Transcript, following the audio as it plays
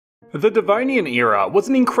The Devonian era was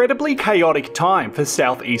an incredibly chaotic time for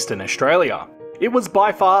southeastern Australia. It was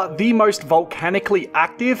by far the most volcanically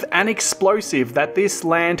active and explosive that this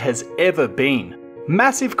land has ever been.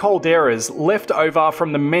 Massive calderas left over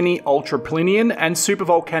from the many ultra-plinian and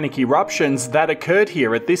supervolcanic eruptions that occurred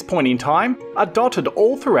here at this point in time are dotted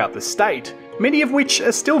all throughout the state, many of which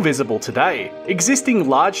are still visible today, existing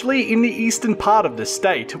largely in the eastern part of the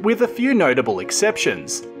state with a few notable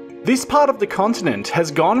exceptions. This part of the continent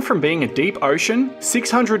has gone from being a deep ocean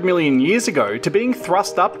 600 million years ago to being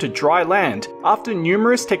thrust up to dry land after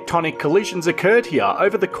numerous tectonic collisions occurred here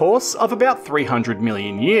over the course of about 300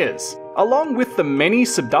 million years. Along with the many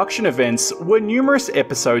subduction events were numerous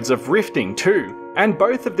episodes of rifting too, and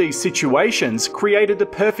both of these situations created a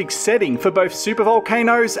perfect setting for both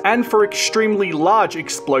supervolcanoes and for extremely large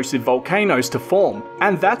explosive volcanoes to form,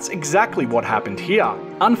 and that's exactly what happened here.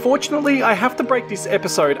 Unfortunately, I have to break this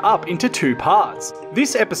episode up into two parts.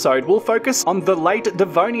 This episode will focus on the Late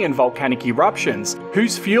Devonian volcanic eruptions,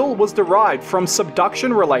 whose fuel was derived from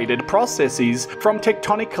subduction-related processes from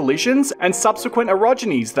tectonic collisions and subsequent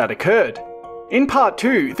orogenies that occurred. In part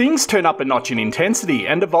 2, things turn up a notch in intensity,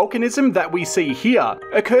 and the volcanism that we see here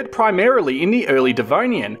occurred primarily in the early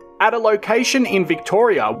Devonian, at a location in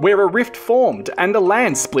Victoria where a rift formed and the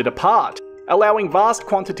land split apart, allowing vast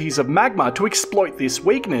quantities of magma to exploit this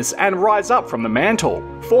weakness and rise up from the mantle,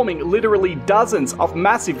 forming literally dozens of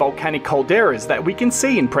massive volcanic calderas that we can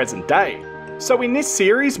see in present day. So in this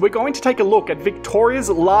series, we're going to take a look at Victoria's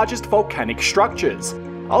largest volcanic structures.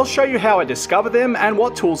 I'll show you how I discover them and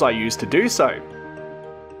what tools I use to do so.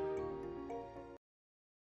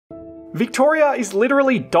 Victoria is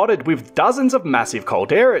literally dotted with dozens of massive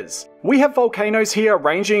calderas. We have volcanoes here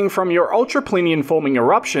ranging from your ultra-plinian forming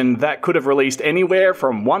eruption that could have released anywhere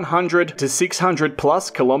from 100 to 600 plus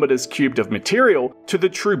kilometers cubed of material to the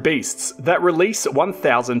true beasts that release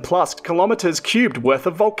 1000 plus kilometers cubed worth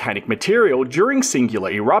of volcanic material during singular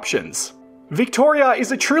eruptions. Victoria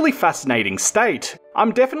is a truly fascinating state.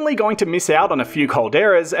 I'm definitely going to miss out on a few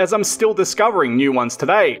calderas as I'm still discovering new ones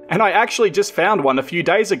today, and I actually just found one a few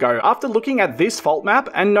days ago after looking at this fault map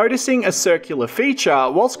and noticing a circular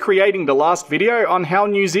feature whilst creating the last video on how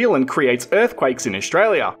New Zealand creates earthquakes in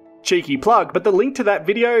Australia. Cheeky plug, but the link to that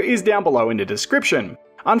video is down below in the description.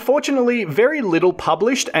 Unfortunately, very little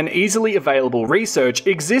published and easily available research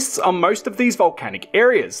exists on most of these volcanic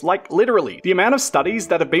areas. Like literally, the amount of studies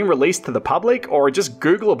that have been released to the public or just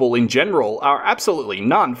Googleable in general are absolutely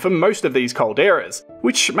none for most of these calderas,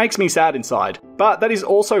 which makes me sad inside. But that is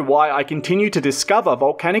also why I continue to discover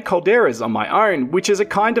volcanic calderas on my own, which is a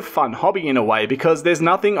kind of fun hobby in a way because there's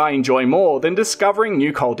nothing I enjoy more than discovering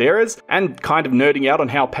new calderas and kind of nerding out on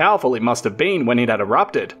how powerful it must have been when it had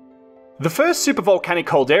erupted. The first supervolcanic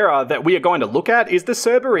caldera that we are going to look at is the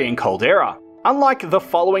Serbian caldera. Unlike the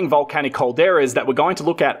following volcanic calderas that we're going to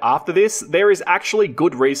look at after this, there is actually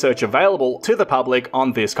good research available to the public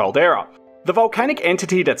on this caldera. The volcanic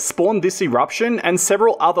entity that spawned this eruption and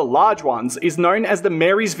several other large ones is known as the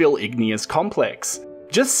Marysville Igneous Complex.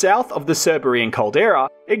 Just south of the Serbian caldera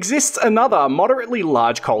exists another moderately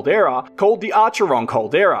large caldera called the Acheron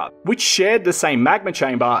caldera, which shared the same magma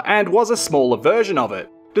chamber and was a smaller version of it.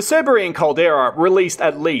 The Serbian caldera released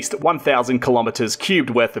at least 1000 kilometers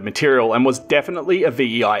cubed worth of material and was definitely a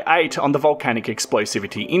VEI 8 on the Volcanic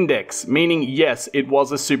Explosivity Index, meaning yes, it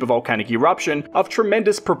was a supervolcanic eruption of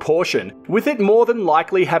tremendous proportion, with it more than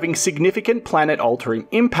likely having significant planet-altering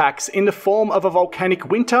impacts in the form of a volcanic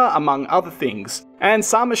winter among other things. And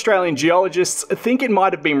some Australian geologists think it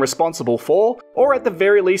might have been responsible for, or at the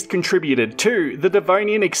very least contributed to, the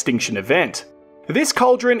Devonian extinction event. This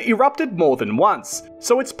cauldron erupted more than once,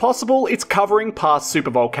 so it's possible it's covering past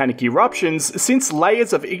supervolcanic eruptions since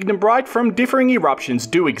layers of ignimbrite from differing eruptions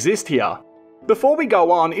do exist here. Before we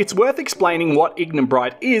go on, it's worth explaining what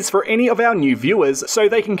ignimbrite is for any of our new viewers so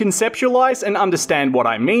they can conceptualize and understand what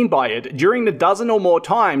I mean by it during the dozen or more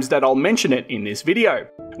times that I'll mention it in this video.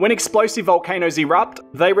 When explosive volcanoes erupt,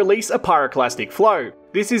 they release a pyroclastic flow.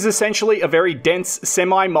 This is essentially a very dense,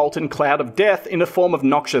 semi-molten cloud of death in the form of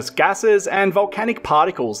noxious gases and volcanic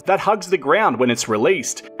particles that hugs the ground when it's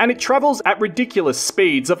released, and it travels at ridiculous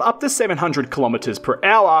speeds of up to 700 kilometers per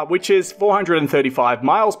hour, which is 435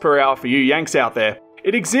 miles per hour for you Yanks out there.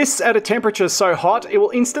 It exists at a temperature so hot it will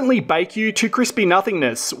instantly bake you to crispy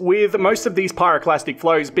nothingness, with most of these pyroclastic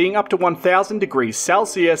flows being up to 1000 degrees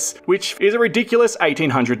Celsius, which is a ridiculous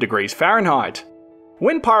 1800 degrees Fahrenheit.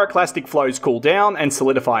 When pyroclastic flows cool down and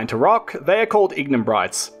solidify into rock, they are called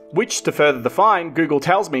ignimbrites. which, to further define, Google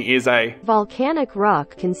tells me is a volcanic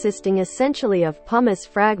rock consisting essentially of pumice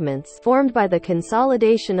fragments, formed by the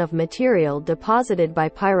consolidation of material deposited by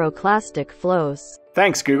pyroclastic flows.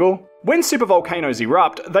 Thanks, Google. When supervolcanoes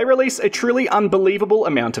erupt, they release a truly unbelievable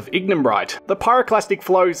amount of ignimbrite. The pyroclastic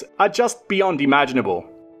flows are just beyond imaginable.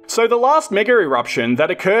 So the last mega eruption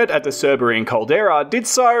that occurred at the Serbian caldera did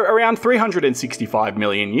so around 365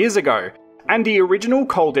 million years ago, and the original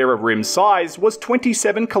caldera rim size was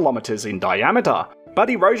 27 kilometers in diameter, but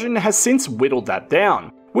erosion has since whittled that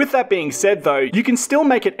down. With that being said though, you can still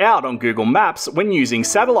make it out on Google Maps when using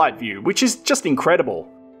satellite view, which is just incredible.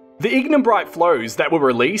 The ignimbrite flows that were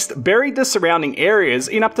released buried the surrounding areas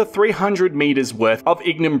in up to 300 meters worth of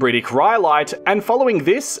ignimbritic rhyolite, and following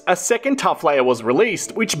this, a second tough layer was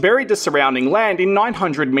released which buried the surrounding land in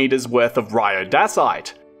 900 meters worth of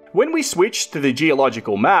rhyodacite. When we switch to the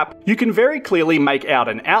geological map, you can very clearly make out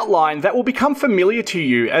an outline that will become familiar to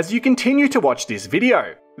you as you continue to watch this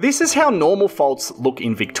video. This is how normal faults look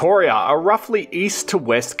in Victoria, a roughly east to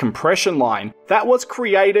west compression line that was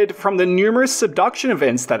created from the numerous subduction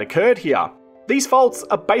events that occurred here. These faults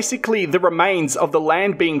are basically the remains of the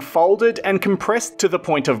land being folded and compressed to the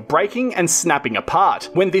point of breaking and snapping apart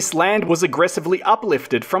when this land was aggressively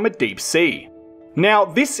uplifted from a deep sea. Now,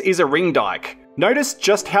 this is a ring dike. Notice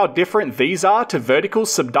just how different these are to vertical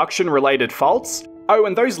subduction related faults. Oh,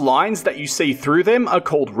 and those lines that you see through them are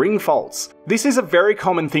called ring faults. This is a very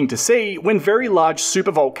common thing to see when very large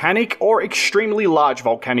supervolcanic or extremely large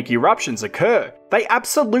volcanic eruptions occur. They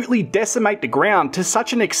absolutely decimate the ground to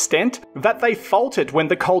such an extent that they fault it when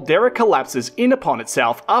the caldera collapses in upon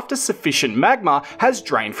itself after sufficient magma has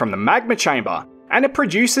drained from the magma chamber. And it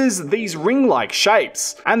produces these ring-like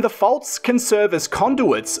shapes, and the faults can serve as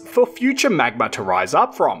conduits for future magma to rise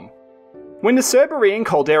up from. When the Serbian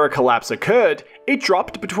caldera collapse occurred, it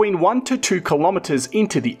dropped between 1 to 2 kilometers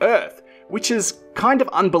into the earth, which is kind of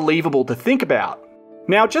unbelievable to think about.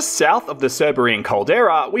 Now, just south of the Serbian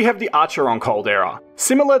caldera, we have the Acheron caldera.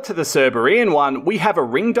 Similar to the Serbian one, we have a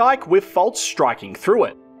ring dike with faults striking through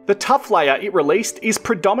it. The tuff layer it released is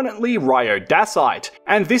predominantly rhyodacite,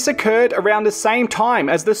 and this occurred around the same time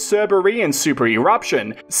as the Serbian super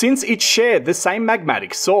eruption, since it shared the same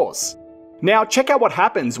magmatic source. Now check out what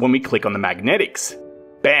happens when we click on the magnetics.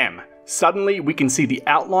 Bam! Suddenly we can see the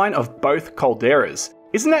outline of both calderas.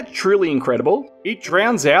 Isn't that truly incredible? It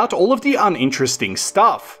drowns out all of the uninteresting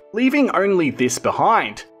stuff, leaving only this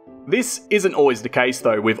behind. This isn't always the case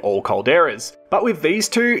though with all calderas, but with these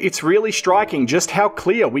two it's really striking just how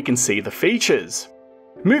clear we can see the features.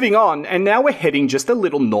 Moving on, and now we're heading just a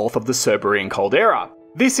little north of the Serbian caldera.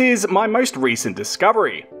 This is my most recent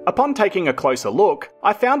discovery. Upon taking a closer look,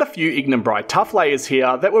 I found a few ignimbrite tuff layers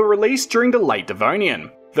here that were released during the Late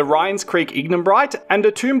Devonian. The Ryan's Creek ignimbrite and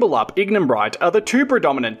the Toombalup ignimbrite are the two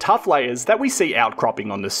predominant tuff layers that we see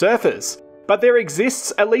outcropping on the surface. But there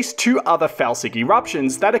exists at least two other felsic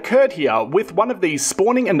eruptions that occurred here, with one of these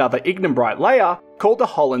spawning another ignimbrite layer called the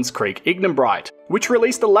Hollands Creek ignimbrite, which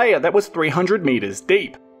released a layer that was 300 meters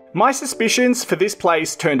deep. My suspicions for this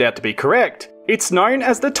place turned out to be correct. It's known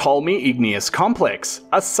as the Ptolemy Igneous Complex,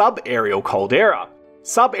 a subaerial caldera.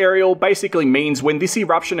 Subaerial basically means when this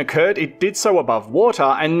eruption occurred it did so above water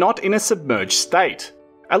and not in a submerged state.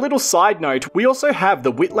 A little side note, we also have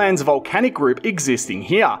the Whitlands volcanic group existing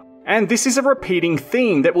here, and this is a repeating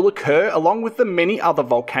theme that will occur along with the many other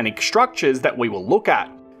volcanic structures that we will look at.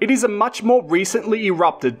 It is a much more recently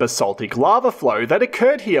erupted basaltic lava flow that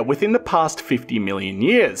occurred here within the past 50 million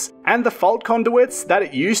years, and the fault conduits that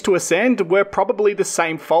it used to ascend were probably the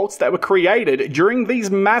same faults that were created during these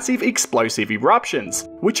massive explosive eruptions,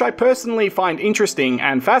 which I personally find interesting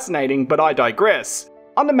and fascinating, but I digress.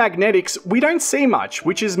 On the magnetics, we don't see much,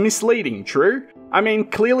 which is misleading, true? I mean,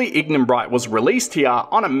 clearly ignimbrite was released here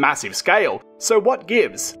on a massive scale, so what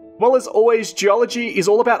gives? Well, as always, geology is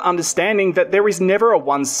all about understanding that there is never a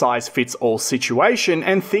one-size-fits-all situation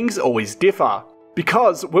and things always differ.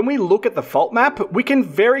 Because when we look at the fault map, we can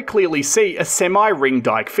very clearly see a semi-ring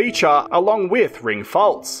dike feature along with ring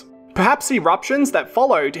faults. Perhaps eruptions that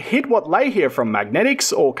followed hid what lay here from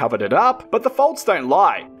magnetics or covered it up, but the faults don't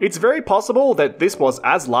lie. It's very possible that this was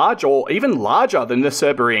as large or even larger than the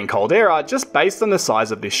Serbian caldera just based on the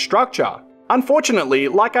size of this structure. Unfortunately,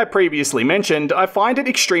 like I previously mentioned, I find it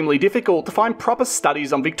extremely difficult to find proper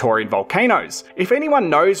studies on Victorian volcanoes. If anyone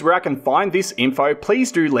knows where I can find this info,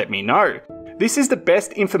 please do let me know. This is the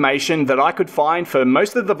best information that I could find for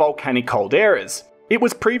most of the volcanic calderas. It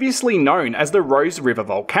was previously known as the Rose River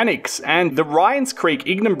Volcanics, and the Ryan's Creek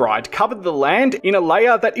ignimbrite covered the land in a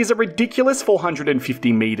layer that is a ridiculous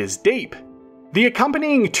 450 meters deep. The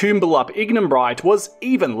accompanying Tumbleup ignimbrite was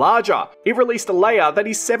even larger. It released a layer that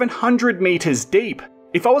is 700 meters deep.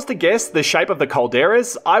 If I was to guess the shape of the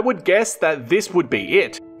calderas, I would guess that this would be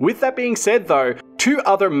it. With that being said though, 2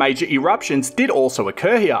 other major eruptions did also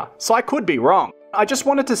occur here, so I could be wrong. I just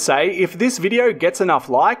wanted to say, if this video gets enough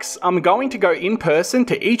likes, I'm going to go in person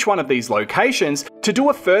to each one of these locations to do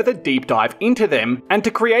a further deep dive into them and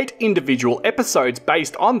to create individual episodes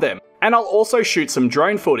based on them. And I'll also shoot some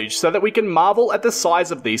drone footage so that we can marvel at the size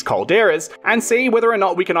of these calderas and see whether or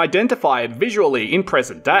not we can identify it visually in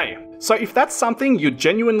present day. So if that's something you'd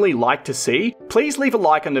genuinely like to see, please leave a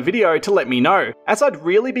like on the video to let me know, as I'd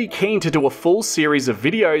really be keen to do a full series of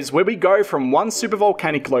videos where we go from one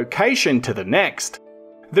supervolcanic location to the next.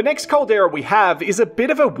 The next caldera we have is a bit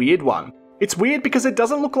of a weird one. It's weird because it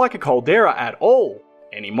doesn't look like a caldera at all,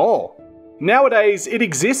 anymore. Nowadays, it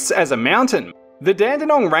exists as a mountain. The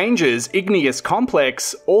Dandenong Ranges Igneous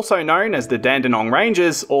Complex, also known as the Dandenong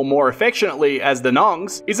Ranges, or more affectionately as the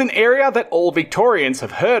Nongs, is an area that all Victorians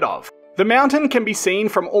have heard of. The mountain can be seen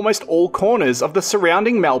from almost all corners of the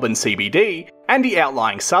surrounding Melbourne CBD and the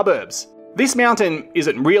outlying suburbs. This mountain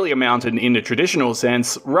isn't really a mountain in the traditional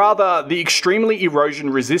sense, rather the extremely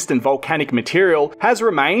erosion-resistant volcanic material has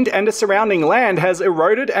remained and the surrounding land has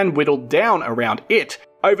eroded and whittled down around it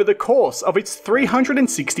over the course of its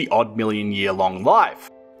 360-odd million year long life,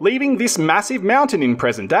 leaving this massive mountain in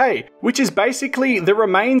present day, which is basically the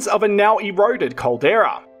remains of a now eroded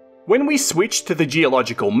caldera. When we switch to the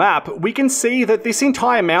geological map, we can see that this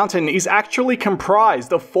entire mountain is actually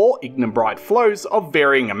comprised of 4 ignimbrite flows of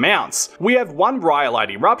varying amounts. We have one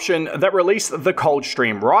rhyolite eruption that released the cold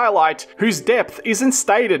stream rhyolite, whose depth isn't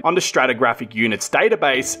stated on the stratigraphic units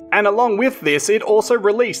database, and along with this it also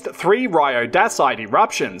released 3 rhyodacite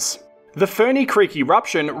eruptions. The Ferny Creek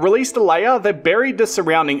eruption released a layer that buried the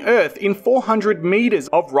surrounding earth in 400 meters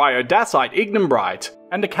of rhyodacite ignimbrite,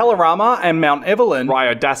 and the Kalorama and Mount Evelyn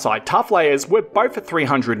rhyodacite tuff layers were both at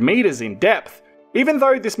 300 meters in depth. Even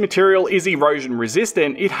though this material is erosion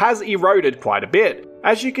resistant, it has eroded quite a bit,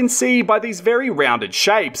 as you can see by these very rounded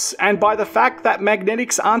shapes, and by the fact that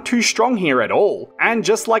magnetics aren't too strong here at all. And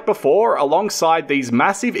just like before, alongside these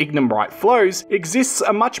massive ignimbrite flows exists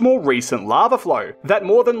a much more recent lava flow that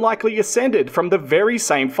more than likely ascended from the very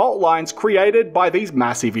same fault lines created by these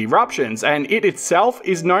massive eruptions, and it itself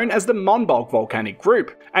is known as the Monbulk volcanic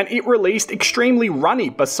group, and it released extremely runny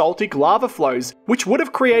basaltic lava flows which would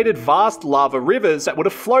have created vast lava rivers that would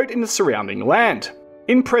have flowed in the surrounding land.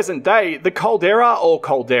 In present day, the caldera or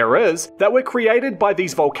calderas that were created by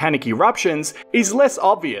these volcanic eruptions is less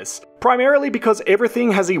obvious, primarily because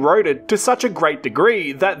everything has eroded to such a great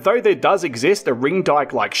degree that though there does exist a ring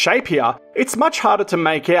dike-like shape here, it's much harder to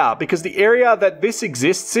make out because the area that this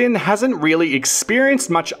exists in hasn't really experienced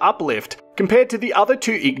much uplift compared to the other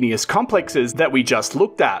 2 igneous complexes that we just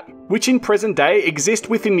looked at, which in present day exist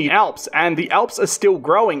within the Alps, and the Alps are still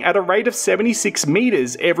growing at a rate of 76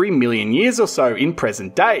 meters every million years or so in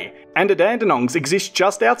present day, and the Dandenongs exist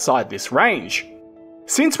just outside this range.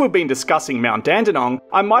 Since we've been discussing Mount Dandenong,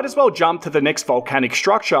 I might as well jump to the next volcanic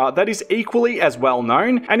structure that is equally as well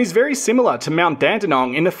known and is very similar to Mount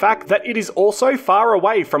Dandenong in the fact that it is also far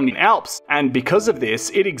away from the Alps, and because of this,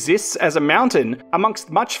 it exists as a mountain amongst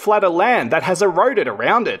much flatter land that has eroded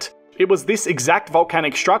around it. It was this exact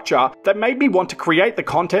volcanic structure that made me want to create the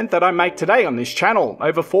content that I make today on this channel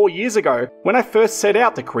over 4 years ago when I first set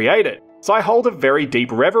out to create it, so I hold a very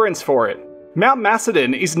deep reverence for it. Mount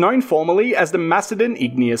Macedon is known formally as the Macedon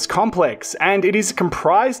Igneous Complex, and it is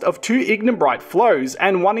comprised of 2 ignimbrite flows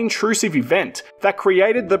and 1 intrusive event that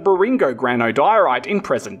created the Baringo granodiorite in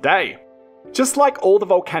present day. Just like all the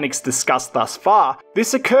volcanics discussed thus far,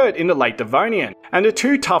 this occurred in the Late Devonian, and the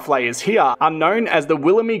 2 tuff layers here are known as the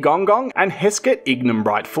Willamy-Gongong and Heskett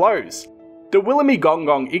ignimbrite flows. The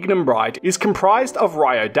Willamy-Gongong ignimbrite is comprised of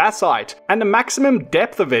rhyodacite, and the maximum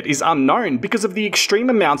depth of it is unknown because of the extreme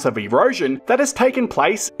amounts of erosion that has taken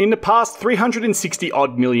place in the past 360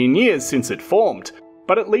 odd million years since it formed,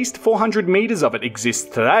 but at least 400 meters of it exists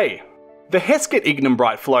today. The Heskett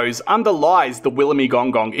ignimbrite flows underlies the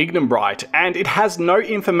Willamy-Gongong ignimbrite, and it has no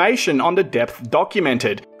information on the depth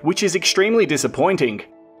documented, which is extremely disappointing.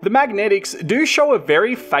 The magnetics do show a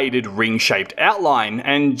very faded ring-shaped outline,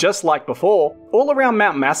 and just like before, all around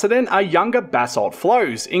Mount Macedon are younger basalt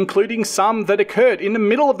flows, including some that occurred in the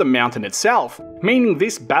middle of the mountain itself, meaning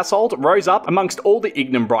this basalt rose up amongst all the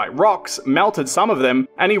ignimbrite rocks, melted some of them,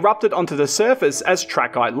 and erupted onto the surface as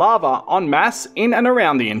trachyte lava en masse in and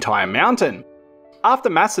around the entire mountain. After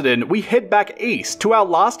Macedon, we head back east to our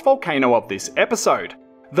last volcano of this episode.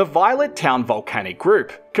 the Violet Town volcanic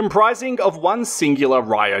group, comprising of one singular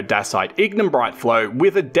rhyodacite ignimbrite flow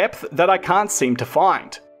with a depth that I can't seem to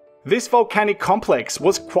find. This volcanic complex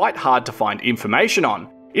was quite hard to find information on.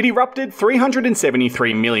 It erupted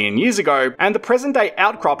 373 million years ago, and the present day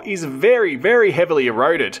outcrop is very heavily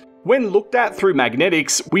eroded. When looked at through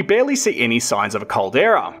magnetics, we barely see any signs of a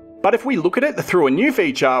caldera. But if we look at it through a new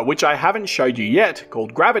feature, which I haven't showed you yet,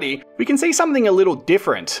 called gravity, we can see something a little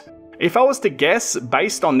different. If I was to guess,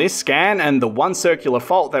 based on this scan and the one circular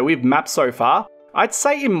fault that we've mapped so far, I'd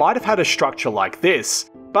say it might have had a structure like this.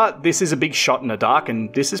 But this is a big shot in the dark,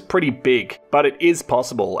 and this is pretty big. But it is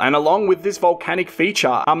possible, and along with this volcanic feature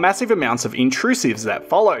are massive amounts of intrusives that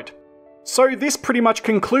followed. So this pretty much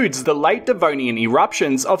concludes the Late Devonian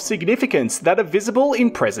eruptions of significance that are visible in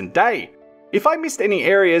present day. If I missed any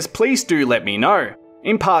areas, please do let me know.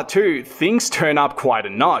 In part 2, things turn up quite a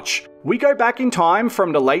notch. We go back in time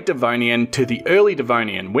from the Late Devonian to the Early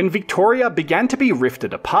Devonian, when Victoria began to be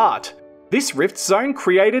rifted apart. This rift zone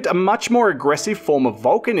created a much more aggressive form of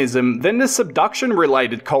volcanism than the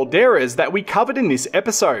subduction-related calderas that we covered in this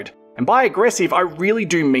episode. And by aggressive, I really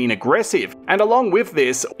do mean aggressive. And along with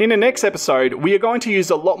this, in the next episode, we are going to use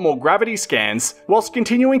a lot more gravity scans, whilst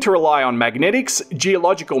continuing to rely on magnetics,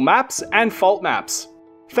 geological maps, and fault maps.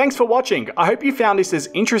 Thanks for watching. I hope you found this as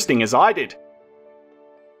interesting as I did.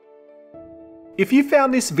 If you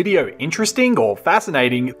found this video interesting or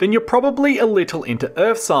fascinating, then you're probably a little into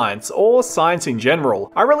earth science or science in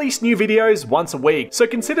general. I release new videos once a week, so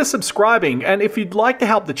consider subscribing, and if you'd like to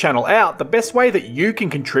help the channel out, the best way that you can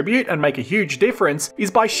contribute and make a huge difference is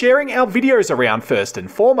by sharing our videos around first and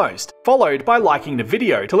foremost, followed by liking the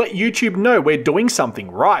video to let YouTube know we're doing something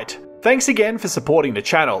right. Thanks again for supporting the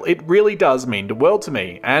channel, it really does mean the world to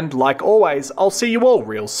me, and like always, I'll see you all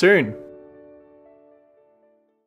real soon.